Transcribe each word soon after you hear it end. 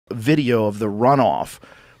video of the runoff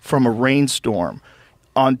from a rainstorm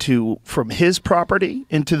from his property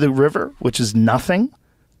into the river, which is nothing,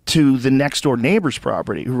 to the next door neighbor's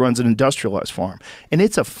property who runs an industrialized farm. And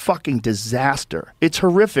it's a fucking disaster. It's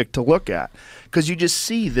horrific to look at because you just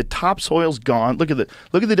see the topsoil's gone. Look at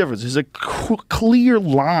the difference. There's a clear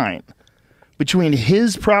line between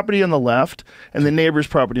his property on the left and the neighbor's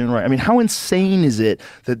property on the right. I mean, how insane is it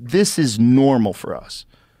that this is normal for us?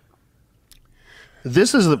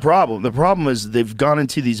 This is the problem. The problem is they've gone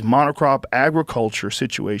into these monocrop agriculture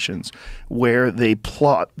situations where they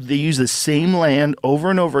use the same land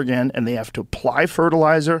over and over again, and they have to apply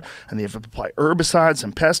fertilizer and they have to apply herbicides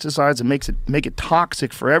and pesticides and make it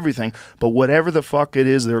toxic for everything. But whatever the fuck it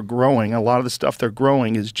is they're growing, a lot of the stuff they're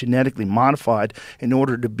growing is genetically modified in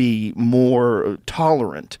order to be more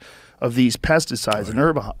tolerant of these pesticides and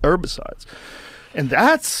herbicides. And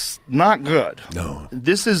that's not good. No.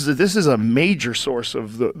 This is a major source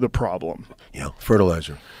of the problem. Yeah,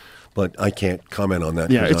 fertilizer. But I can't comment on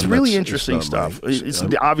that. Yeah, it's really interesting stuff. It's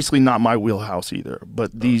obviously not my wheelhouse either,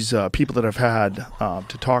 but these people that I've had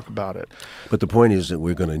to talk about it. But the point is that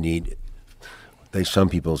we're going to need, some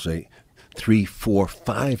people say, 3, 4,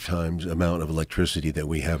 5 times the amount of electricity that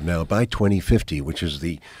we have now by 2050, which is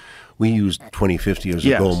we use 2050 as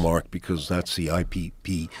a goal mark because that's the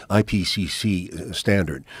IPCC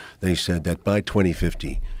standard. They said that by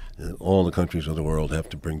 2050, all the countries of the world have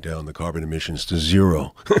to bring down the carbon emissions to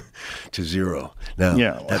zero. To zero. Now,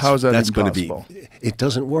 how is that impossible? It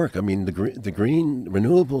doesn't work. I mean, the green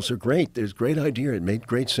renewables are great. There's a great idea. It made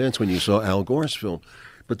great sense when you saw Al Gore's film.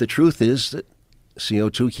 But the truth is that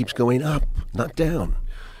CO2 keeps going up, not down.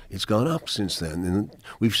 It's gone up since then. And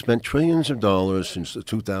we've spent trillions of dollars since the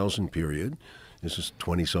 2000 period. This is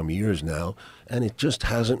 20-some years now. And it just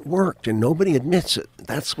hasn't worked. And nobody admits it.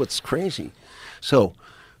 That's what's crazy. So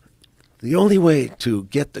the only way to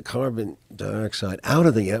get the carbon dioxide out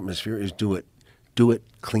of the atmosphere is do it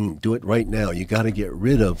clean. Do it right now. You got to get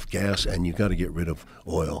rid of gas and you got to get rid of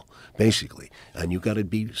oil, basically. And you got to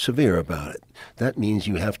be severe about it. That means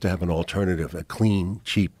you have to have an alternative, a clean,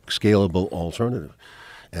 cheap, scalable alternative.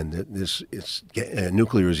 And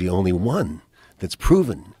nuclear is the only one that's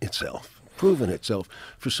proven itself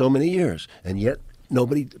for so many years. And yet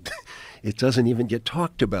it doesn't even get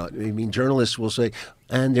talked about. I mean, journalists will say,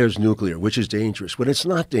 and there's nuclear, which is dangerous. But it's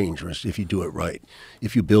not dangerous if you do it right,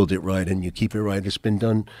 if you build it right and you keep it right. It's been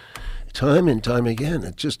done time and time again.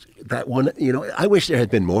 It's just that one, I wish there had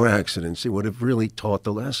been more accidents. It would have really taught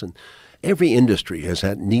the lesson. Every industry has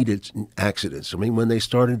needed accidents. I mean, when they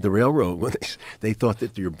started the railroad, when they thought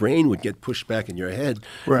that your brain would get pushed back in your head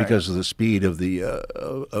because of the speed of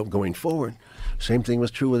of going forward. Same thing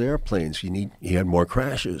was true with airplanes. You had more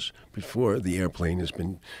crashes before the airplane has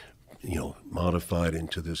been, modified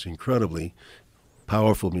into this incredibly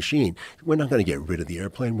powerful machine. We're not going to get rid of the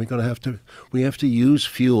airplane. We have to use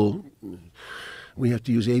fuel. We have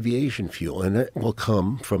to use aviation fuel, and that will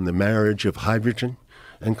come from the marriage of hydrogen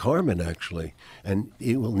and carbon, actually, and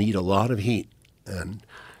it will need a lot of heat, and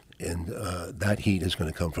that heat is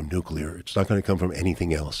going to come from nuclear. It's not going to come from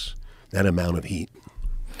anything else. That amount of heat.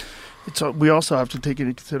 We also have to take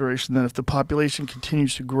into consideration that if the population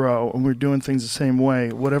continues to grow and we're doing things the same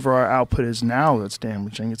way, whatever our output is now that's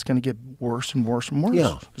damaging, it's going to get worse and worse and worse.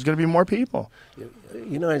 Yeah. There's going to be more people. The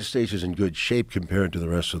United States is in good shape compared to the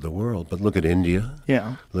rest of the world, but look at India.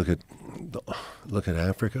 Yeah. Look at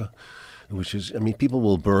Africa. Which is, people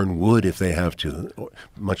will burn wood if they have to,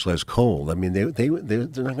 much less coal. I mean, they're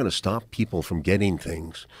not going to stop people from getting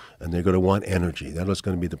things, and they're going to want energy. That is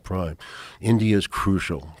going to be the prime. India is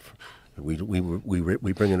crucial. We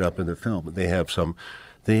bring it up in the film.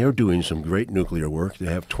 They are doing some great nuclear work. They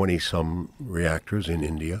have 20-some reactors in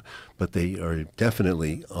India, but they are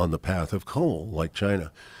definitely on the path of coal, like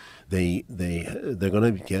China. They're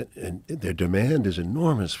going to get, and their demand is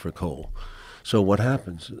enormous for coal. So what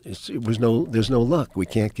happens? There's no luck. We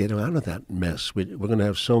can't get out of that mess. We're going to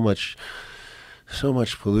have so much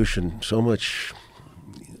pollution, so much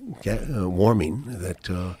warming that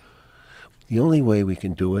the only way we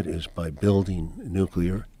can do it is by building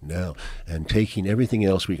nuclear now and taking everything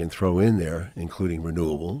else we can throw in there, including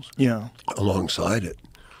renewables, alongside it.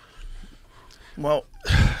 Well,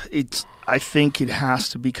 I think it has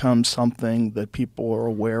to become something that people are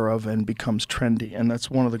aware of and becomes trendy, and that's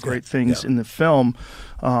one of the great things in the film.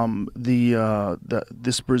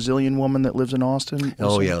 This Brazilian woman that lives in Austin.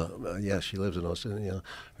 She lives in Austin. Yeah,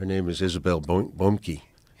 her name is Isabel Boemke.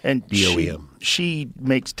 And she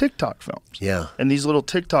makes TikTok films. Yeah, and these little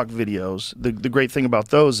TikTok videos. The great thing about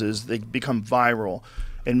those is they become viral,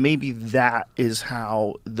 and maybe that is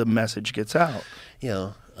how the message gets out.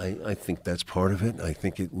 Yeah. I think that's part of it. I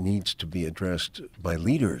think it needs to be addressed by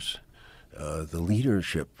leaders. The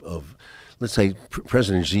leadership of, let's say,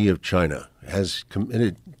 President Xi of China has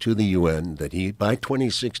committed to the UN that by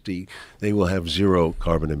 2060 they will have zero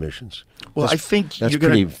carbon emissions. Well, I think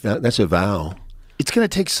that's a vow. It's going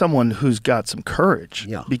to take someone who's got some courage,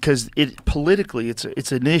 because politically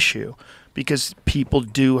it's an issue, because people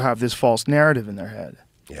do have this false narrative in their head.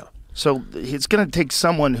 Yeah. So it's going to take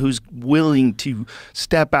someone who's willing to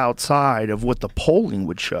step outside of what the polling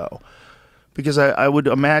would show. Because I would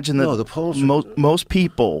imagine that the polls most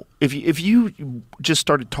people, if you just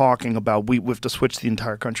started talking about we have to switch the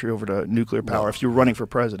entire country over to nuclear power, if you're running for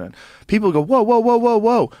president, people go, whoa, whoa, whoa, whoa,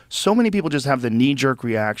 whoa. So many people just have the knee-jerk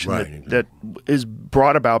reaction that is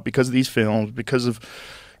brought about because of these films, because of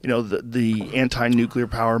the anti-nuclear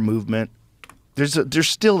power movement. There's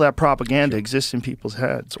still that propaganda exists in people's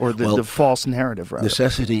heads, or the false narrative, rather.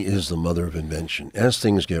 Necessity is the mother of invention. As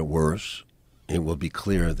things get worse, it will be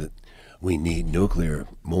clear that we need nuclear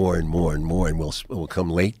more and more and more, and we'll come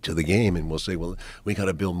late to the game, and we'll say, well, we got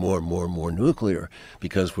to build more and more and more nuclear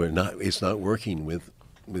because it's not working with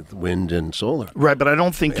wind and solar. Right, but I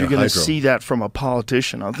don't think you're going to see that from a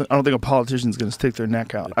politician. I don't think a politician's going to stick their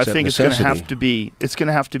neck out. I think it's going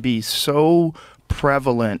to have to be so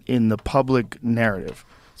prevalent in the public narrative.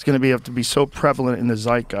 It's going to have to be so prevalent in the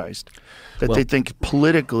zeitgeist that they think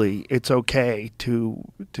politically it's okay to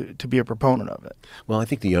be a proponent of it. Well, I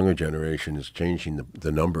think the younger generation is changing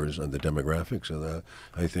the numbers and the demographics of that.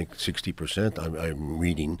 I think 60%, I'm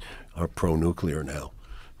reading, are pro-nuclear now.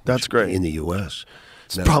 That's great. In the U.S.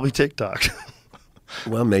 It's probably TikTok.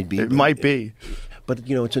 Well, maybe. It might be. But,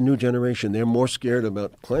 it's a new generation. They're more scared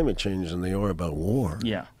about climate change than they are about war.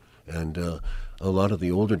 Yeah. And a lot of the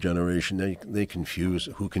older generation, they confuse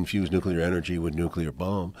nuclear energy with nuclear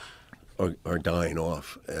bomb, are dying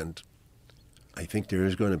off. And I think there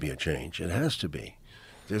is going to be a change. It has to be.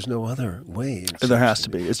 There's no other way. There has to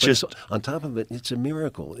be. It's just on top of it, it's a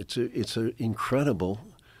miracle. It's a incredible.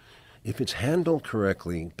 If it's handled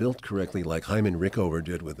correctly, built correctly, like Hyman Rickover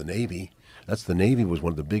did with the Navy. The Navy was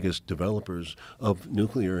one of the biggest developers of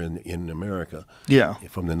nuclear in America. Yeah.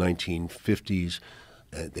 From the 1950s.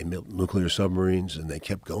 They built nuclear submarines, and they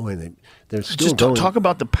kept going. They're still going. Talk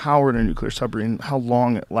about the power in a nuclear submarine, how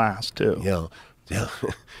long it lasts, too. Yeah.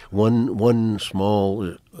 One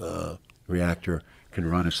small reactor can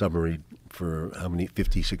run a submarine for how many?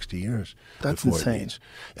 50, 60 years. That's insane.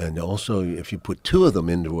 And also, if you put two of them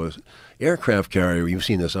into an aircraft carrier, you've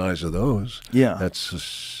seen the size of those. Yeah.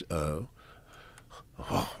 That's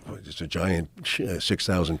it's a giant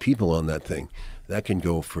 6,000 people on that thing. That can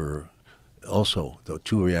go for. Also, the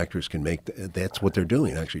two reactors can make, that's what they're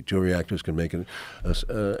doing, actually. Two reactors can make an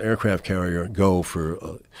aircraft carrier go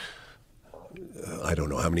for, I don't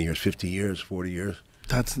know how many years, 50 years, 40 years.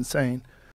 That's insane.